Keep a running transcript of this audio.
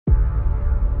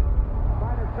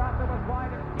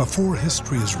Before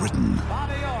history is written,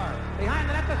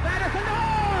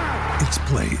 it's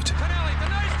played.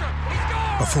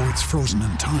 Before it's frozen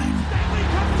in time,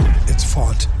 it's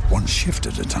fought one shift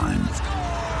at a time.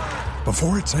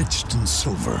 Before it's etched in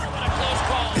silver,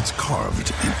 it's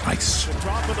carved in ice.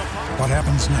 What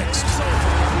happens next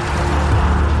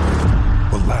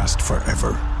will last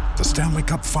forever. The Stanley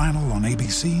Cup Final on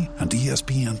ABC and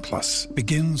ESPN Plus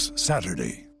begins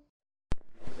Saturday.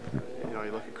 You know,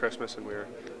 you look at Christmas and we're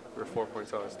 4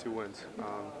 points out. It's 2 wins. You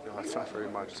know, that's not very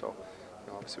much. So,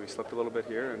 you know, obviously we slipped a little bit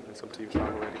here, and some teams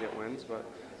found a way to get wins. But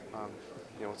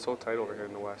you know, it's so tight over here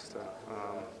in the West. You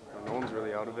know, no one's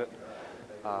really out of it.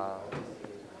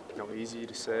 You know, easy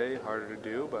to say, harder to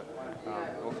do, but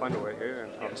we'll find a way here.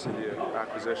 And obviously the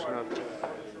acquisition of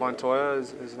Montoya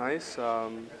is nice.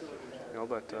 You know,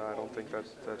 but I don't think that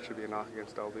should be a knock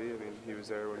against LB. I mean, he was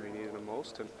there when we needed him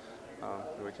most, and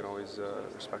we can always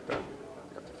respect that.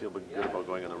 You have to feel good about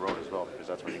going on the road as well, because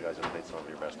that's when you guys have played some of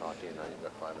your best hockey, and now you've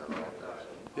got 5 in a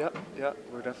row. Yeah,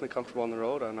 we're definitely comfortable on the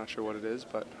road. I'm not sure what it is,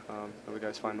 but the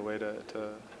guys find a way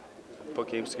to put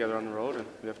games together on the road, and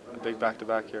we have a big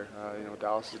back-to-back here. You know,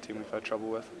 Dallas is a team we've had trouble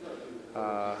with, you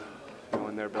know,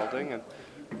 in their building,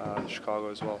 and Chicago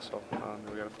as well. So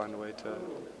we got to find a way to,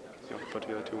 you know, put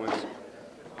together 2 wins.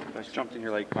 I just jumped in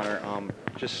here, like Connor.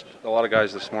 Just a lot of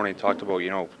guys this morning talked about, you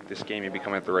know, this game maybe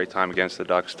coming at the right time against the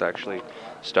Ducks to actually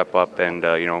step up and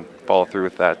you know, follow through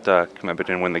with that commitment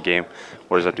and win the game.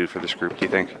 What does that do for this group, do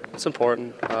you think? It's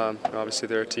important. Obviously,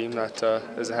 they're a team that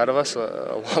is ahead of us,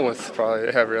 along with probably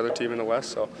every other team in the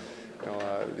West. So, you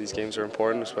know, these games are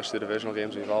important, especially the divisional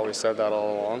games. We've always said that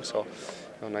all along. So,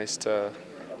 you know, nice to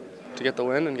get the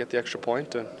win and get the extra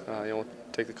point, and you know,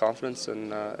 take the confidence and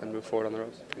move forward on the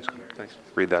road. Thanks.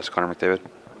 Read that, Connor McDavid.